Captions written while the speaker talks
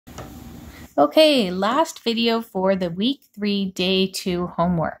Okay, last video for the week 3, day 2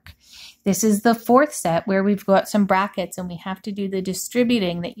 homework. This is the fourth set where we've got some brackets and we have to do the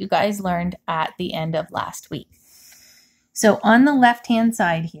distributing that you guys learned at the end of last week. So on the left-hand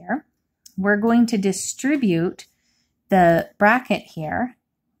side here, we're going to distribute the bracket here.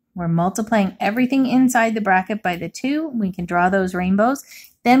 We're multiplying everything inside the bracket by the 2. We can draw those rainbows.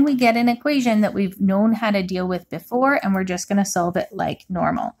 Then we get an equation that we've known how to deal with before, and we're just going to solve it like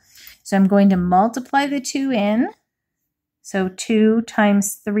normal. So I'm going to multiply the 2 in. So 2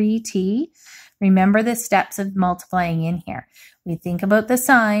 times 3t. Remember the steps of multiplying in here. We think about the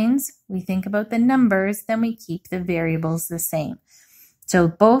signs, we think about the numbers, then we keep the variables the same. So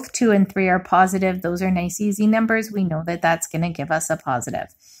both 2 and 3 are positive. Those are nice, easy numbers. We know that that's going to give us a positive.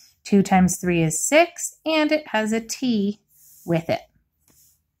 2 times 3 is 6, and it has a t with it.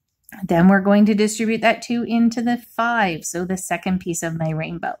 Then we're going to distribute that 2 into the 5, so the second piece of my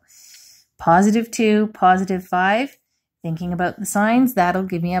rainbow. Positive 2, positive 5. Thinking about the signs, that'll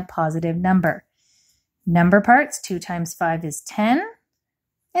give me a positive number. Number parts, 2 times 5 is 10,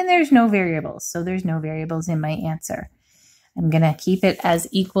 and there's no variables, so there's no variables in my answer. I'm going to keep it as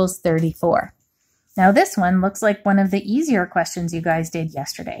equals 34. Now this one looks like one of the easier questions you guys did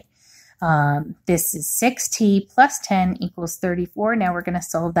yesterday. This is 6t plus 10 equals 34. Now we're going to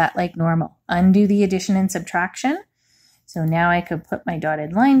solve that like normal. Undo the addition and subtraction. So now I could put my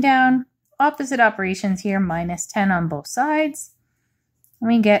dotted line down. Opposite operations here, minus 10 on both sides. And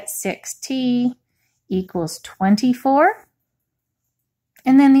we get 6t equals 24.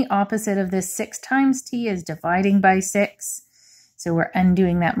 And then the opposite of this 6 times t is dividing by 6. So we're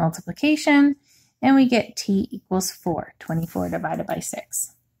undoing that multiplication. And we get t equals 4. 24 divided by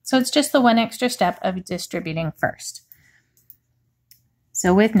 6. So it's just the one extra step of distributing first.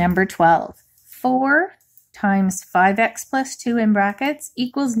 So with number 12, 4 times 5x plus 2 in brackets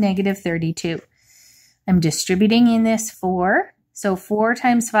equals negative 32. I'm distributing in this 4. So 4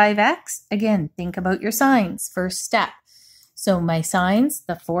 times 5x, again, think about your signs, first step. So my signs,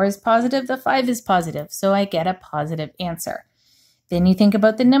 the 4 is positive, the 5 is positive, so I get a positive answer. Then you think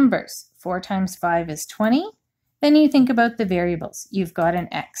about the numbers. 4 times 5 is 20. Then you think about the variables. You've got an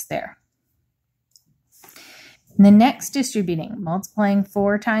x there. And the next distributing, multiplying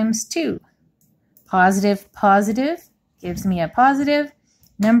 4 times 2. Positive, positive gives me a positive.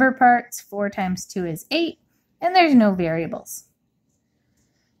 Number parts, 4 times 2 is 8, and there's no variables.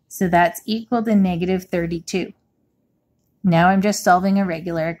 So that's equal to negative 32. Now I'm just solving a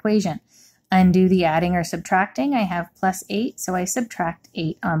regular equation. Undo the adding or subtracting. I have plus 8, so I subtract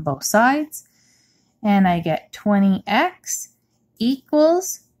 8 on both sides. And I get 20x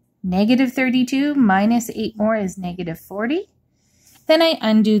equals negative 32 minus 8 more is negative 40. Then I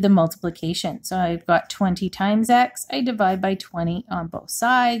undo the multiplication. So I've got 20 times x. I divide by 20 on both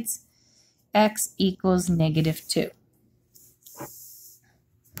sides. X equals negative 2.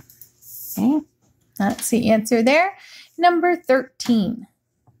 Okay, that's the answer there. Number 13.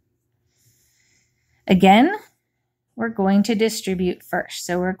 Again, we're going to distribute first.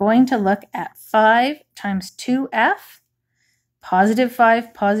 So we're going to look at 5 times 2f, positive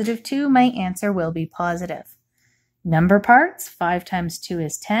 5, positive 2. My answer will be positive. Number parts, 5 times 2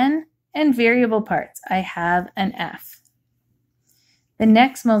 is 10, and variable parts, I have an f. The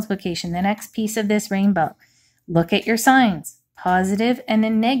next multiplication, the next piece of this rainbow, look at your signs. Positive and a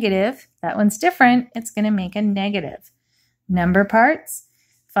negative, that one's different, it's going to make a negative. Number parts,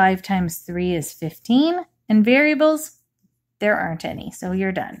 5 times 3 is 15, and variables, there aren't any, so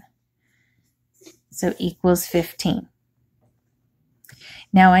you're done. So equals 15.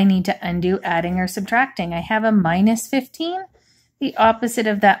 Now I need to undo adding or subtracting. I have a minus 15. The opposite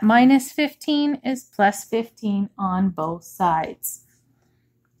of that minus 15 is plus 15 on both sides.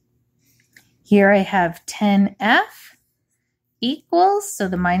 Here I have 10f equals, so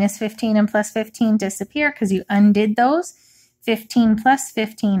the minus 15 and plus 15 disappear because you undid those. 15 plus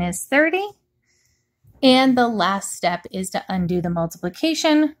 15 is 30. And the last step is to undo the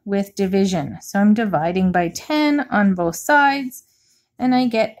multiplication with division. So I'm dividing by 10 on both sides, and I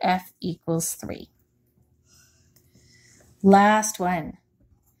get f equals 3. Last one.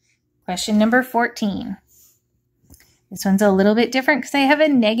 Question number 14. This one's a little bit different because I have a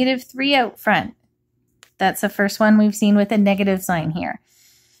negative 3 out front. That's the first one we've seen with a negative sign here.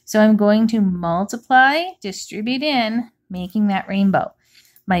 So I'm going to multiply, distribute in, making that rainbow.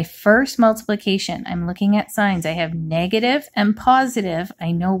 My first multiplication, I'm looking at signs. I have negative and positive.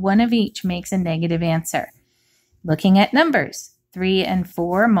 I know one of each makes a negative answer. Looking at numbers, 3 and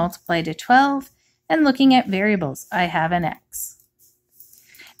 4 multiply to 12, and looking at variables, I have an x.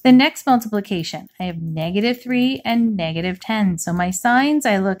 The next multiplication, I have -3 and -10. So my signs,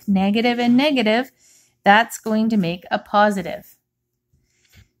 I look negative and negative. That's going to make a positive.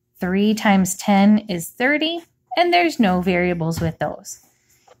 3 times 10 is 30, and there's no variables with those.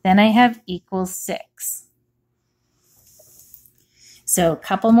 Then I have equals 6. So a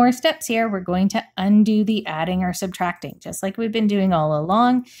couple more steps here. We're going to undo the adding or subtracting, just like we've been doing all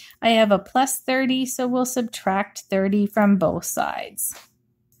along. I have a plus 30, so we'll subtract 30 from both sides.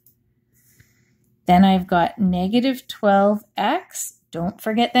 Then I've got -12x. Don't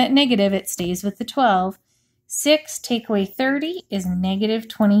forget that negative, it stays with the 12. 6 take away 30 is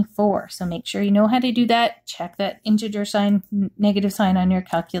 -24. So make sure you know how to do that. Check that integer sign, negative sign on your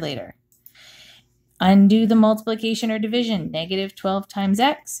calculator. Undo the multiplication or division, -12 times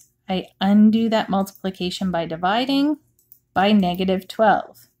x. I undo that multiplication by dividing by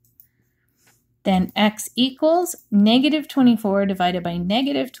 -12. Then x equals -24 divided by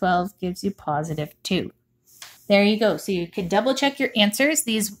 -12 gives you +2. There you go. So you can double check your answers.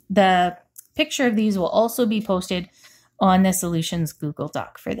 The picture of these will also be posted on the Solutions Google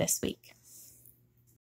Doc for this week.